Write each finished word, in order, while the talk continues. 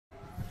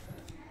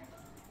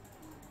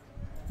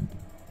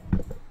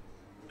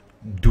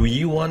Do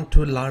you want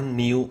to learn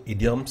new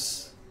idioms?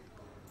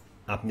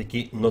 আপনি কি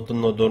নতুন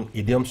নতুন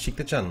idioms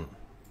শিখতে চান?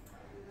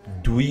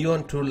 Do you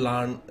want to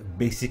learn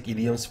basic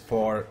idioms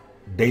for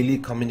daily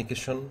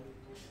communication?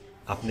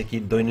 আপনি কি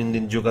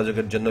দৈনন্দিন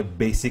যোগাযোগের জন্য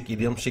basic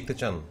idioms শিখতে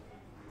চান?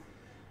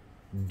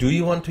 Do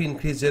you want to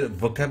increase your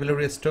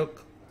vocabulary stock?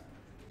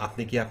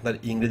 আপনি কি আপনার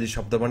ইংরেজি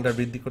শব্দভান্ডার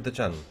বৃদ্ধি করতে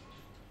চান?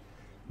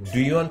 Do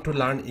you want to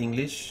learn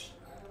English?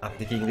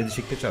 আপনি কি ইংরেজি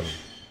শিখতে চান?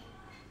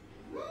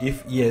 If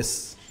yes,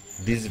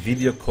 this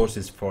video course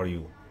is for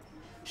you.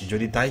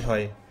 যদি তাই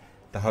হয়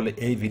তাহলে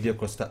এই ভিডিও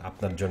কোর্সটা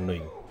আপনার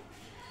জন্যই।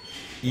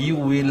 You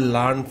will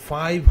learn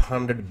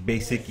 500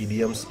 basic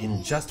idioms in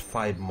just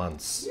 5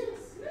 months.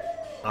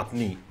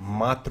 আপনি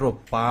মাত্র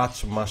 5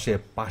 মাসে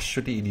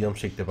 500টি ইডিয়ম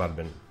শিখতে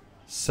পারবেন।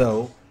 So,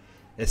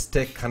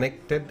 stay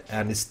connected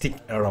and stick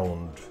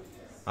around.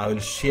 I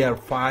will share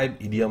 5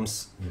 idioms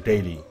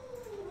daily.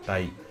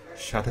 তাই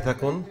সাথে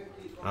থাকুন,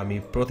 আমি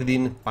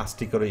প্রতিদিন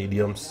 5টি করে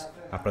ইডিয়মস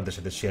আপনাদের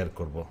সাথে শেয়ার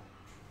করব।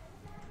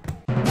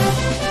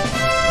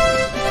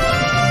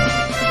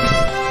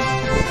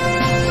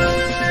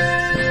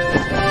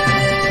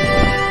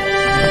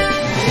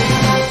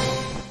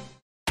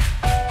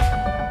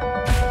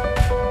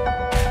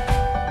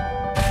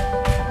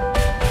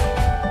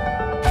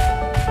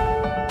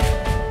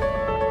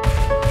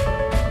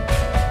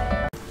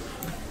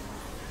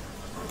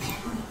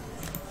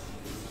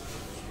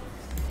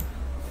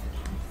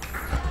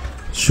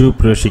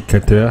 সুপ্রিয়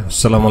শিক্ষার্থীরা,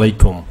 আসসালামু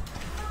আলাইকুম।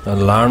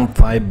 লার্ন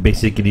 5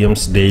 বেসিক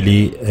ইডিয়মস ডেইলি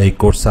এই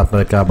কোর্সে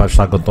আপনাদেরকে আবার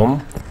স্বাগতম।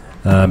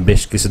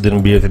 বেশ কিছুদিন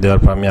বিরতি দেওয়ার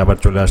পর আমি আবার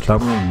চলে আসলাম।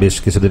 বেশ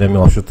কিছুদিন আমি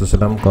অসুস্থ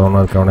ছিলাম,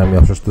 করোনার কারণে আমি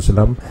অসুস্থ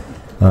ছিলাম।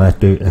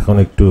 এখন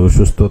একটু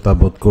সুস্থতা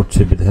বোধ করছি,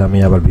 বিধায় আমি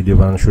আবার ভিডিও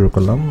বানানো শুরু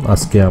করলাম।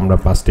 আজকে আমরা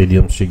 5টি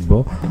ইডিয়মস শিখব।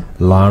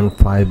 Learn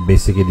 5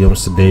 basic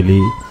idioms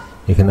daily.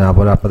 এখানে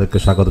আবার আপনাদেরকে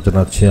স্বাগত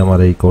জানাচ্ছি আমার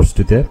এই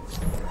কোর্সটিতে,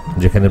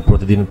 যেখানে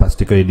প্রতিদিন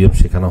 5টি করে ইডিয়ম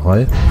শেখানো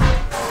হয়।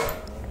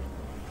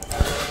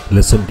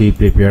 লেসনটি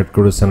প্রিপেয়ার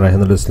করেছেন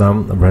রায়হানুল ইসলাম,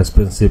 vice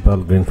principal,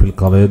 greenfield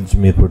college,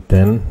 Mirpur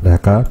 10,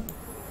 Dhaka.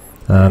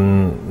 And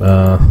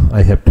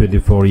I have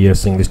 24 years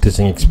English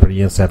teaching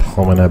experience at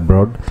home and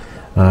abroad.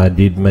 I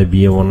did my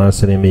BA Honours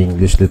in MA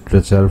English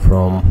Literature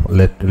from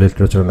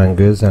Literature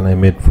Language, and I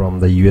made from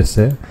the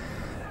USA.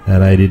 And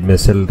I did my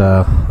CELTA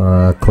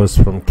course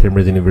from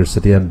Cambridge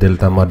University and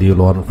Delta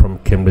Module 1 from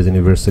Cambridge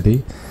University.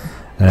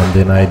 And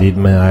then I did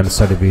my IELTS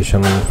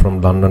certification from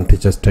London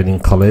Teachers Training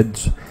College.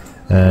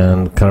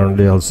 And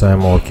currently also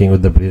I'm working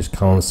with the British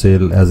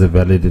Council as a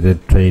validated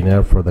trainer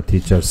for the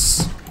teachers.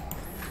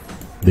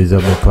 These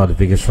are my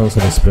qualifications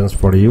and experience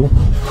for you.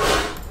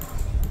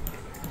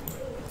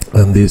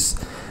 And these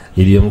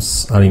idioms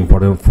are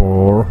important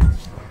for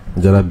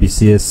jara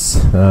BCS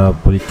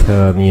পরীক্ষা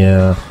নিয়ে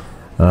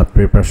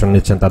preparation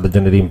নিচ্ছেন তাদের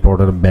জন্য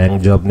important, bank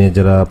job নিয়ে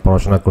যারা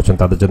পড়াশোনা করছেন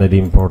তাদের জন্য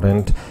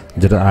ইম্পর্টেন্ট,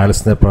 যারা আইএলটিএস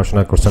নিয়ে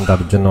পড়াশোনা করছেন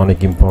তাদের জন্য অনেক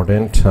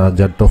ইম্পর্টেন্ট,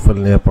 যারা টোফেল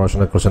নিয়ে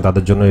পড়াশোনা করছেন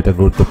তাদের জন্য এটা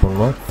গুরুত্বপূর্ণ,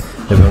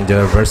 এবং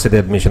যারা ভার্সিটি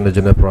অ্যাডমিশনের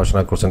জন্য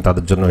পড়াশোনা করছেন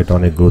তাদের জন্য এটা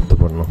অনেক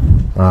গুরুত্বপূর্ণ।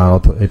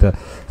 এটা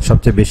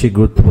সবচেয়ে বেশি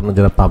গুরুত্বপূর্ণ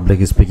যারা পাবলিক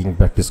স্পিকিং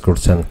প্র্যাকটিস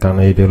করছেন, কারণ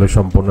এটা হলো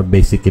সম্পূর্ণ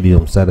বেসিক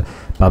ইডিয়মস। আর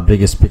পাবলিক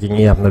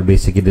স্পিকিংয়ে আপনার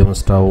বেসিক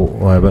ইডিয়মসটাও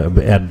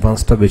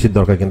অ্যাডভান্সটা বেশি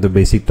দরকার, কিন্তু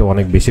বেসিকটা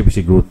অনেক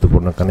বেশি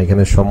গুরুত্বপূর্ণ, কারণ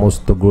এখানে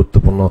সমস্ত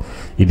গুরুত্বপূর্ণ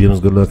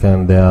ইডিয়মসগুলো এখানে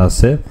দেওয়া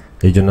আছে।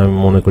 এই জন্য আমি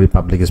মনে করি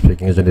পাবলিক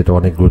স্পিকিংয়ের জন্য এটা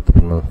অনেক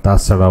গুরুত্বপূর্ণ।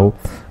 তাছাড়াও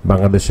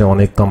বাংলাদেশে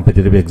অনেক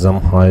কম্পিটিটিভ এক্সাম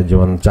হয়,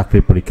 যেমন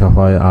চাকরির পরীক্ষা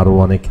হয়, আরও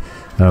অনেক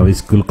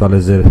স্কুল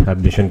কলেজের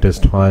অ্যাডমিশন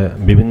টেস্ট হয়,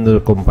 বিভিন্ন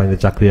কোম্পানিতে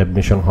চাকরি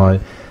অ্যাডমিশন হয়,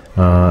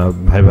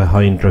 ভাইভা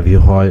হয়, ইন্টারভিউ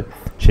হয়,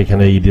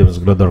 সেখানে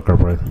ইডিয়মসগুলো দরকার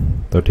পড়ে।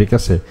 তো ঠিক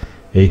আছে,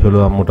 এই হলো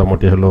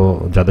মোটামুটি হলো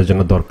যাদের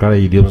জন্য দরকার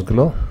এই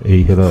ইডিয়মসগুলো।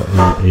 এই হলো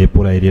এই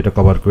পুরো এরিয়াটা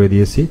কভার করে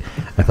দিয়েছি।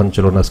 এখন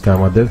চলুন আজকে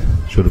আমাদের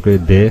শুরু করি।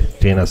 ডে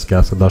 10 আজকে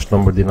আছে, 10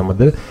 নম্বর দিন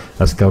আমাদের।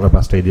 আজকে আমরা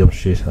 5টা ইডিয়ম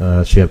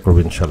শেয়ার করবো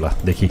ইনশাল্লাহ।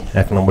 দেখি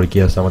 1 নম্বর কি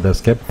আছে আমাদের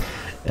আজকে।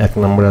 1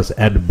 নম্বর আছে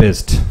অ্যাট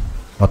বেস্ট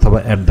অথবা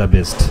at the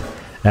best.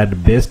 At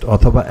best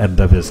অথবা অ্যাট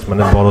দ্য বেস্ট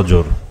মানে বড়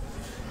জোর।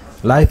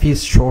 Life is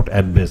short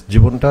at best,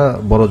 জীবনটা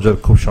বড় জোর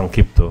খুব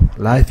সংক্ষিপ্ত।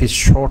 Life is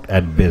short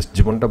at best,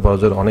 জীবনটা বড়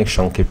জোর অনেক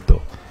সংক্ষিপ্ত।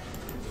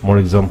 More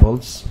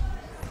examples: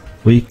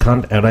 we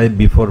can't arrive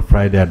before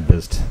Friday at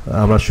best.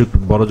 আমরা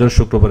বড়জোর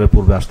শুক্রবারের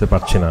পূর্বে আসতে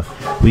পারছি না।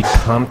 We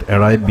can't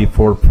arrive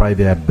before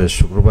Friday at best.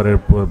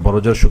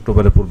 বড়জোর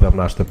শুক্রবারের পূর্বে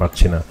আমরা আসতে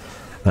পারছি না।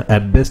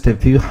 At best a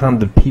few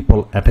hundred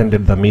people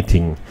attended the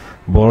meeting.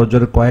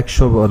 বড়জোর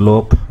কয়েকশো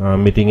লোক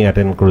মিটিংয়ে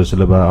অ্যাটেন্ড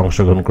করেছিল বা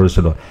অংশগ্রহণ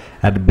করেছিল।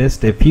 At best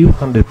a few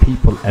hundred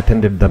people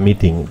attended the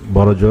meeting.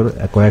 বড়জোর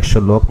কয়েকশো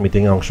লোক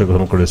মিটিংয়ে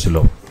অংশগ্রহণ করেছিল।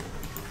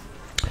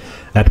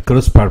 At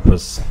cross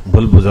purpose,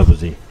 ভুল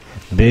বোঝাবুঝি।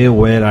 They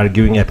were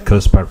arguing at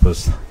cross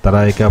purpose. তারা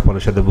একে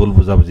অপরের সাথে ভুল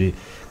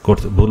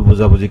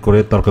বোঝাবুঝি করে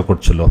তর্ক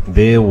করছিল।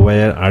 They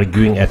were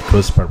arguing at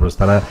cross purpose.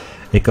 তারা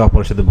একে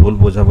অপরের সাথে ভুল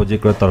বোঝাবুঝি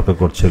করে তর্ক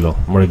করছিল।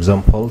 More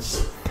examples: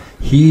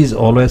 he is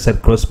always at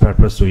cross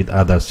purpose with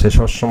others. সে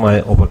সবসময়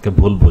অপরকে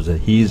ভুল বোঝে।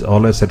 He is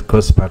always at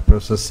cross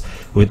purposes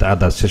with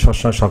others. সে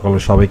সবসময়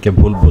সবাইকে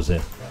ভুল বোঝে।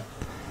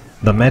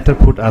 The matter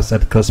put us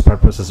at cross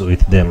purposes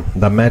with them.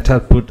 The matter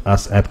put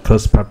us at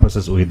cross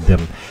purposes with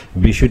them.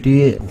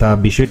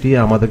 বিষয়টি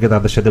আমাদেরকে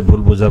তাদের সাথে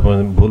ভুল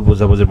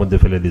বোঝাবুঝির মধ্যে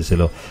ফেলে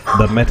দিয়েছিল.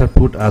 The matter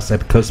put us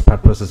at cross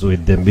purposes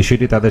with them.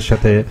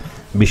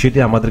 বিষয়টি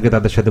আমাদেরকে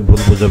তাদের সাথে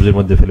ভুল বোঝাবুঝির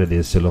মধ্যে ফেলে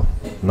দিয়েছিল.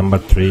 Number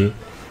 3,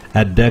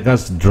 at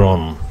daggers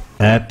drawn.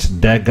 At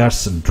daggers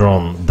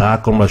drawn. দা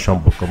কোমড়া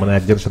সম্পর্ক, মানে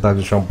একজনের সাথে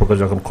আরেকজনের সম্পর্ক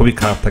যখন খুবই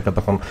খারাপ থাকে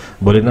তখন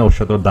বলি না ওর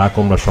সাথে দা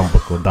কোমড়া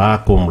সম্পর্ক, দা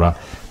কোমড়া.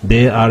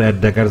 They are at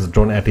daggers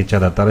drawn at each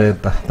other.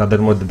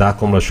 তাদের মধ্যে দা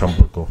কোমড়া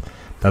সম্পর্ক,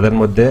 তাদের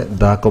মধ্যে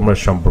দা কোমড়া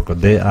সম্পর্ক.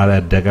 They are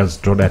at daggers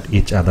drawn at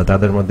each other.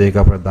 তাদের মধ্যে একে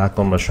অপরের দা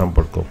কোমড়া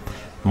সম্পর্ক.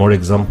 More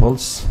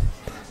examples.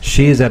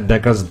 She is at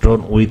daggers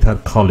drawn with her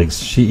colleagues.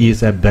 She is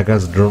at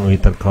daggers drawn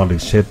with her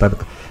colleagues. সে তার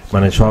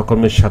মানে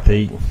সহকর্মীর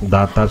সাথেই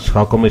তার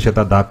সহকর্মীর সাথে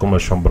তার দা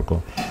কোমড়ার সম্পর্ক,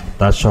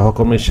 তার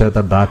সহকর্মীর সাথে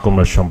তার দা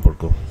কোমড়ার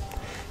সম্পর্ক.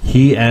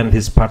 He and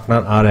his partner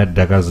are at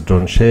daggers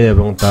drawn. সে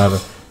এবং তার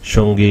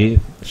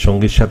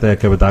সঙ্গীর সাথে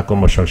একেবারে দা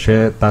কোমড়ার সম্পর্ক, সে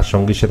তার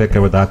সঙ্গীর সাথে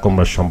একেবারে দা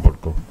কোমড়ার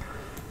সম্পর্ক.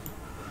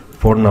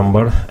 4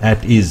 number,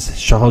 at ease.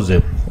 সহজে.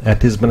 At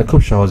ease মানে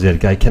খুব সহজে আর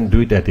কি. I can do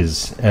it at ease.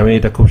 আমি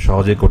এটা খুব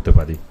সহজেই করতে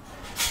পারি.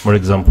 More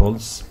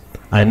examples.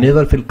 I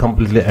never feel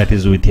completely at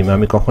ease with him.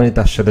 আমি কখনোই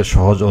তার সাথে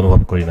সহজ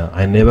অনুভব করি না.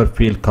 I never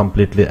feel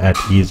completely at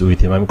ease with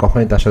him. আমি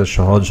কখনোই তার সাথে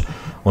সহজ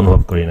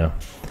অনুভব করি না.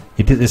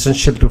 It is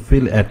essential to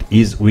feel at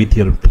ease with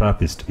your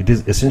therapist. It is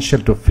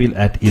essential to feel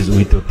at ease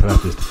with your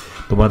therapist.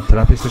 তোমার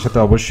থেরাপিস্টের সাথে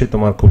অবশ্যই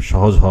তোমার খুব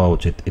সহজ হওয়া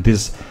উচিত. It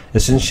is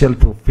essential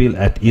to feel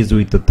at ease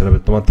with your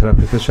therapist. তোমার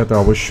থেরাপিস্টের সাথে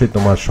অবশ্যই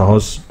তোমার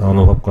সহজ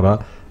অনুভব করা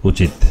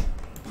উচিত.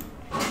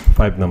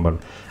 5 number,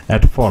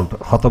 at fault.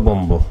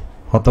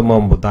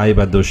 হতভম্ব দায়ী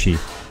বা দোষী.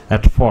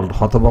 At fault,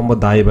 হতভম্ব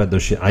দায়ী বা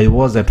দোষী. I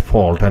was at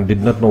fault and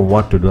did not know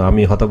what to do.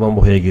 আমি হতভম্ব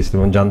হয়ে গেছিলাম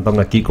এবং জানতাম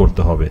না কি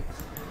করতে হবে.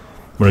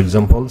 More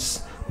examples.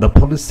 The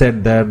police said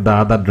that the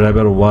other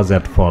driver was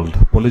at fault.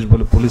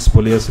 Police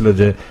বলেছিল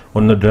যে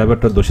অন্য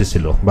ড্রাইভারটা দোষী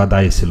ছিল বা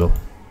দায়ী ছিল.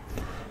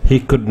 He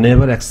could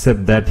never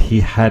accept that he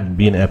had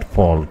been at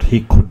fault. He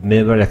could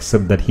never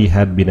accept that he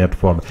had been at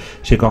fault.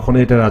 সে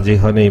কখনোই এটা রাজি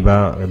হয়নি বা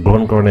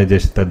গ্রহণ করে নাই যে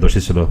সে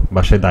দোষী ছিল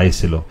বা সে দায়ী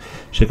ছিল.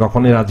 সে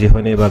কখনোই রাজি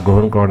হয়নি বা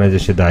গ্রহণ করে নাই যে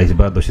সে দায়ী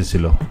বা দোষী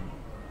ছিল.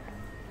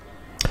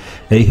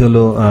 এই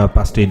হলো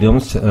 5টি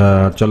ইডিয়মস.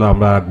 চলো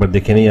আমরা একবার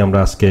দেখে নিই আমরা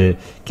আজকে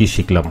কি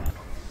শিখলাম.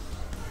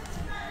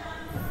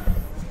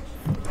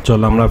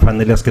 চলো আমরা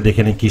ফাইনালি আজকে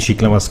দেখে নিই কি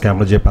শিখলাম. আজকে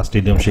আমরা যে 5টি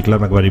ইডিয়ম শিখলাম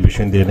একবার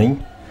রিভিশন দিয়ে নিই.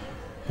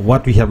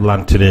 What we have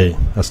learned today.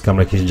 আজকে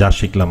আমরা কি যা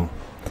শিখলাম.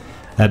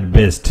 At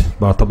best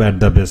অথবা at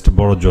the best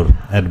বড় জোর.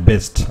 At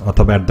best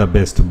অথবা at the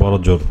best বড়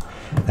জোর.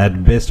 At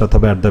best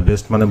অথবা at the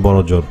best মানে বড়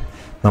জোর.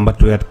 Number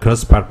 2, at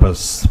cross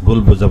purpose ভুল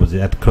বোঝাবুঝি.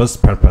 At cross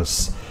purpose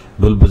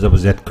ভুল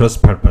বোঝাবুঝি. At cross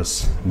purpose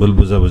ভুল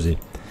বোঝাবুঝি.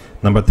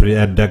 Number 3,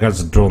 at daggers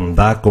drawn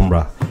the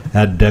কোমড়া.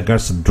 At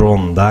daggers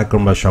drawn দা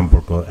কোমড়া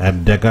সম্পর্ক. At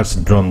daggers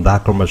drawn দা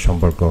কোমড়া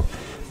সম্পর্ক.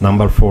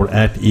 Number 4,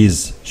 at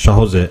ease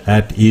সহজে.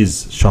 At ease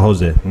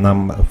সহজে.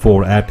 Number 4,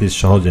 at ease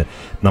সহজে.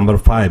 Number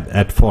 5,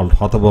 at fault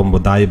হতভম্ব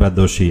দায়ী বা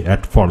দোষী.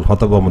 At fault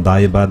হতভম্ব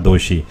দায়ী বা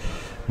দোষী.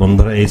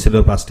 বন্ধুরা এই ছিল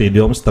 5টি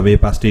ইডিয়মস. তবে এই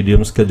 5টি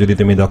ইডিয়মসকে যদি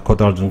তুমি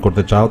দক্ষতা অর্জন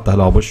করতে চাও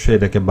তাহলে অবশ্যই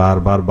এটাকে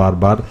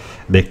বারবার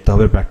দেখতে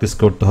হবে, প্র্যাকটিস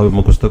করতে হবে,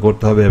 মুখস্থ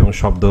করতে হবে এবং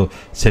শব্দ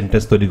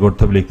সেন্টেন্স তৈরি করতে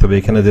হবে, লিখতে হবে.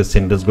 এখানে যে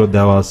সেন্টেন্সগুলো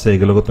দেওয়া আছে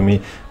এগুলোকে তুমি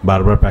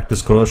বারবার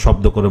প্র্যাকটিস করো,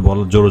 শব্দ করে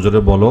বলো,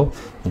 জোরে বলো.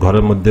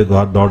 ঘরের মধ্যে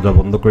দরজা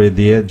বন্ধ করে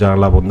দিয়ে,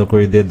 জানালা বন্ধ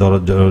করে দিয়ে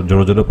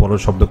জোরে পড়ো,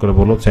 শব্দ করে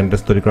বলো,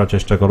 সেন্টেন্স তৈরি করার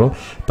চেষ্টা করো.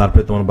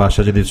 তারপরে তোমার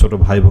বাসায় যদি ছোট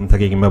ভাই বোন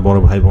থাকে কিংবা বড়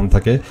ভাই বোন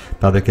থাকে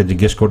তাদেরকে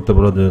জিজ্ঞেস করতে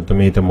বলো যে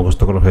তুমি এটা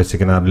মুখস্থ করা হয়েছে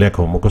কিনা.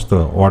 লেখো, মুখস্থ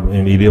ওয়ার্ড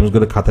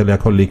ইডিয়মসগুলো খাতায়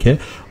লেখো, লিখে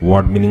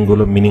ওয়ার্ড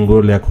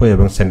মিনিংগুলো লেখো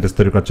এবং সেন্টেন্স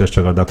তৈরি করার চেষ্টা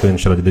করো. দেখো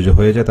ইনশাআল্লাহ যদি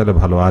হয়ে যায় তাহলে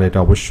ভালো. আর এটা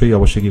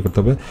অবশ্যই কি করতে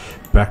হবে,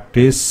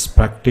 প্র্যাকটিস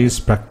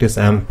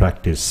অ্যান্ড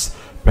প্র্যাকটিস.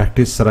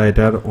 প্র্যাকটিস ছাড়া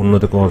এটার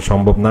উন্নতি করা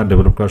সম্ভব না,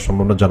 ডেভেলপ করা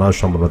সম্ভব না, জানাও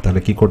সম্ভব না.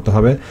 তাহলে কি করতে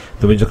হবে,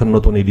 তুমি যখন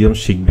নতুন ইডিয়ম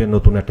শিখবে,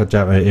 নতুন একটা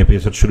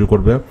এপিসোড শুরু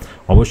করবে,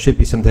 অবশ্যই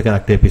পিছন থেকে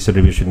একটা এপিসোড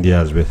রিভিশন দিয়ে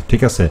আসবে.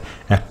 ঠিক আছে,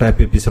 একটা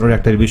এপিসোডের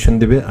একটা রিভিশন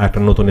দিবে আর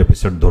একটা নতুন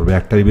এপিসোড ধরবে,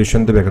 একটা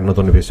রিভিশন দেবে একটা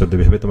নতুন এপিসোড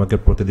দেবে. ভেবে তোমাকে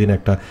প্রতিদিন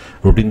একটা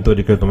রুটিন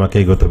তৈরি করে তোমাকে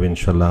এগোতে হবে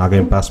ইনশাল্লাহ.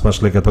 আগামী 5 মাস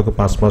লেগে থাকো,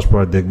 5 মাস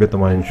পরে দেখবে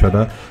তোমার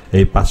ইনশাল্লাহ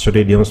এই 500টি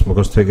ইডিয়মস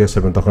মুখস্থ হয়ে গেছে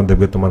এবং তখন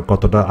দেখবে তোমার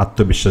কতটা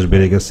আত্মবিশ্বাস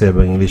বেড়ে গেছে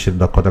এবং ইংলিশের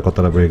দক্ষতা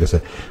কতটা বেড়ে গেছে.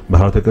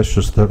 ভালো থেকে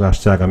সুস্থ থেকে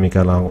আসছে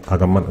আগামীকাল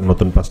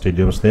নতুন 5টি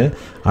ইডিয়মস নিয়ে.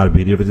 আর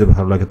ভিডিওটি যদি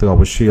ভালো লাগে তো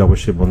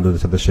অবশ্যই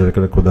বন্ধুদের সাথে শেয়ার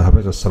করে। খুদা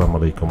হাফেজ, আসসালামু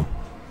আলাইকুম.